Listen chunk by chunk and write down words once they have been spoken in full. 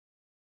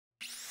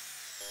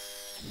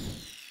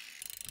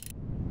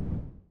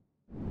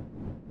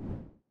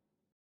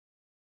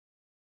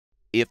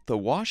If the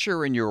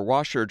washer in your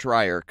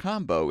washer-dryer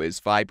combo is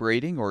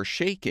vibrating or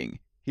shaking,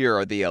 here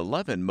are the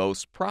 11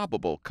 most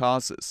probable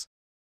causes.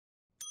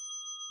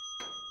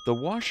 The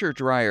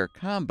washer-dryer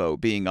combo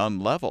being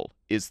unlevel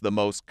is the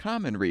most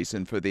common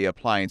reason for the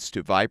appliance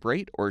to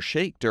vibrate or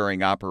shake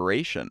during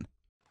operation.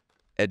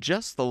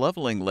 Adjust the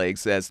leveling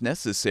legs as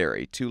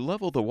necessary to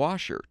level the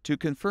washer to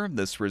confirm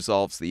this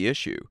resolves the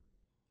issue.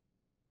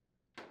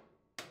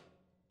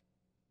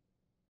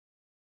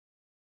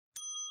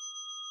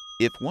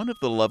 If one of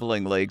the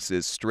leveling legs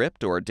is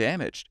stripped or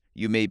damaged,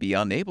 you may be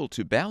unable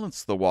to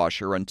balance the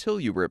washer until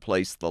you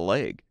replace the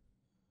leg.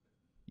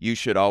 You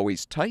should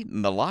always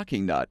tighten the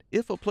locking nut,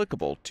 if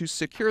applicable, to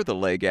secure the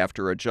leg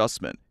after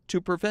adjustment to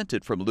prevent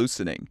it from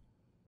loosening.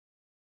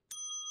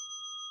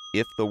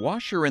 If the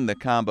washer in the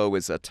combo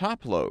is a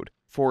top load,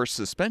 4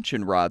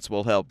 suspension rods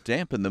will help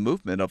dampen the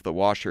movement of the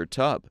washer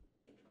tub.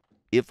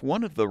 If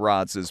one of the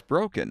rods is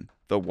broken,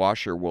 the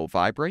washer will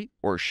vibrate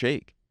or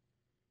shake.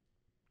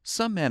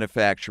 Some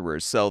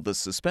manufacturers sell the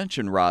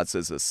suspension rods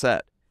as a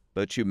set,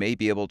 but you may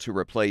be able to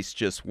replace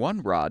just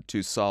one rod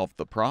to solve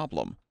the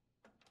problem.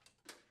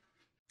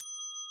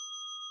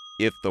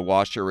 If the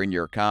washer in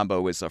your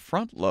combo is a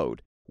front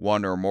load,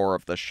 one or more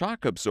of the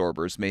shock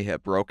absorbers may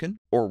have broken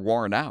or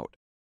worn out.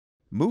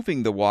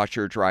 Moving the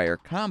washer-dryer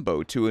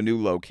combo to a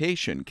new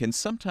location can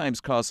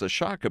sometimes cause a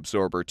shock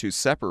absorber to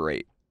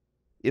separate.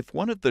 If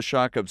one of the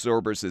shock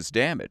absorbers is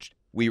damaged,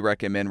 we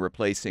recommend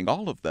replacing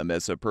all of them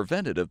as a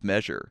preventative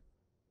measure.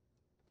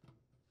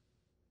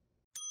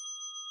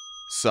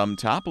 Some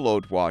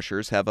top-load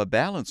washers have a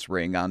balance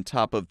ring on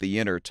top of the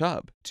inner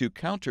tub to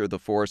counter the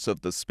force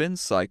of the spin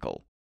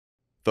cycle.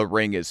 The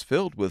ring is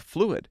filled with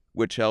fluid,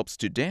 which helps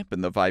to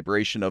dampen the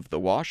vibration of the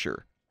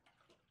washer.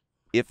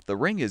 If the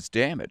ring is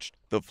damaged,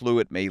 the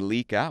fluid may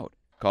leak out,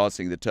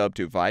 causing the tub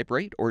to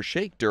vibrate or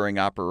shake during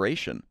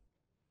operation.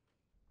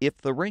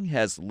 If the ring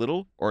has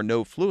little or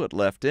no fluid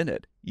left in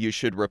it, you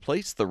should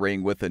replace the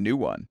ring with a new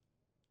one.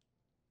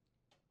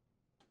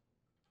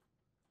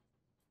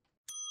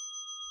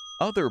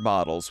 Other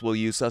models will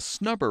use a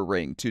snubber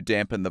ring to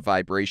dampen the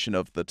vibration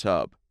of the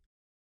tub.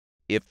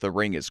 If the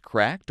ring is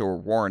cracked or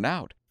worn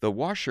out, the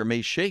washer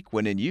may shake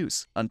when in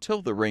use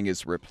until the ring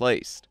is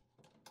replaced.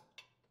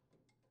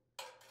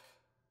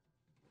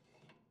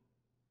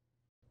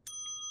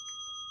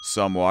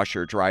 Some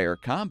washer-dryer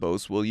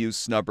combos will use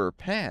snubber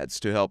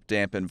pads to help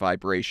dampen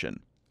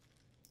vibration.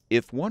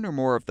 If one or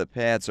more of the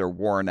pads are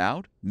worn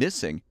out,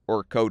 missing,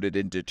 or coated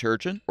in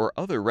detergent or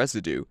other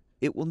residue,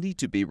 it will need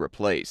to be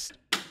replaced.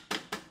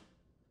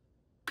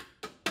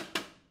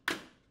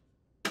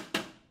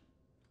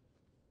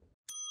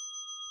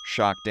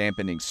 Shock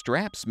dampening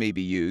straps may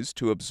be used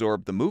to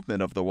absorb the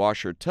movement of the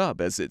washer tub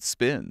as it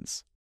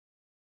spins.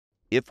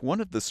 If one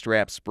of the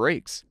straps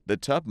breaks, the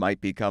tub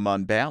might become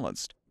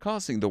unbalanced,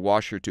 causing the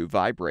washer to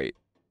vibrate.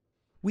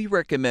 We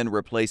recommend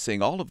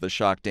replacing all of the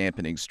shock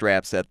dampening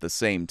straps at the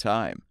same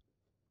time.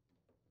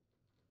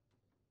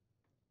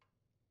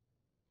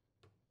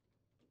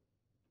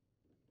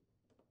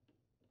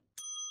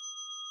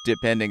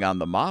 Depending on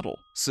the model,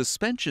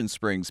 suspension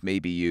springs may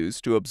be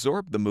used to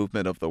absorb the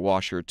movement of the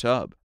washer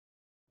tub.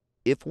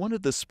 If one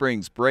of the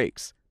springs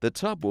breaks, the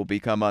tub will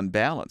become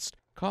unbalanced,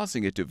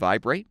 causing it to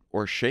vibrate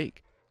or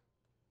shake.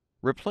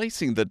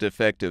 Replacing the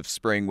defective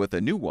spring with a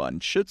new one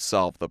should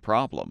solve the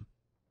problem.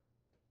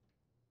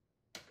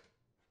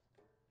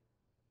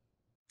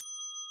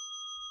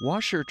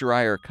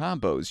 Washer-dryer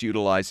combos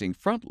utilizing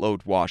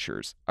front-load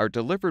washers are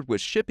delivered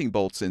with shipping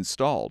bolts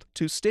installed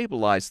to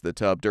stabilize the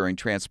tub during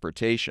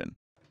transportation.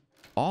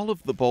 All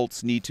of the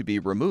bolts need to be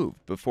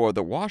removed before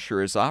the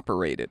washer is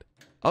operated.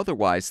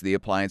 Otherwise, the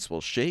appliance will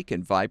shake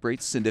and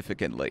vibrate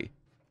significantly.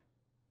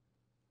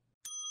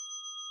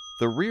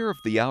 The rear of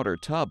the outer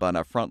tub on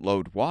a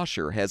front-load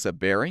washer has a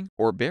bearing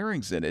or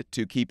bearings in it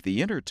to keep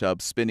the inner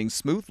tub spinning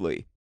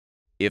smoothly.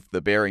 If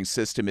the bearing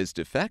system is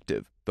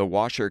defective, the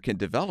washer can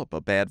develop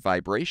a bad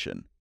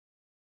vibration.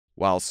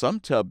 While some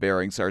tub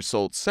bearings are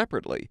sold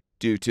separately,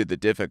 due to the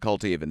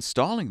difficulty of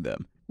installing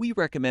them, we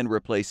recommend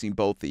replacing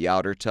both the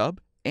outer tub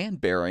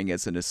and bearing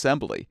as an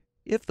assembly,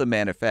 if the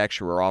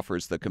manufacturer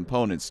offers the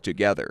components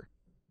together.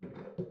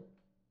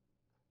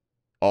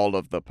 All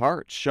of the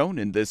parts shown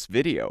in this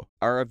video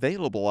are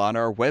available on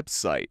our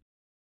website.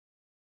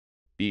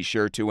 Be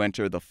sure to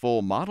enter the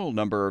full model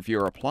number of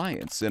your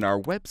appliance in our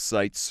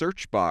website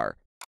search bar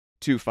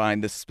to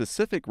find the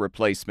specific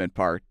replacement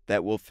part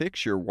that will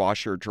fix your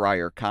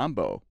washer-dryer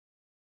combo.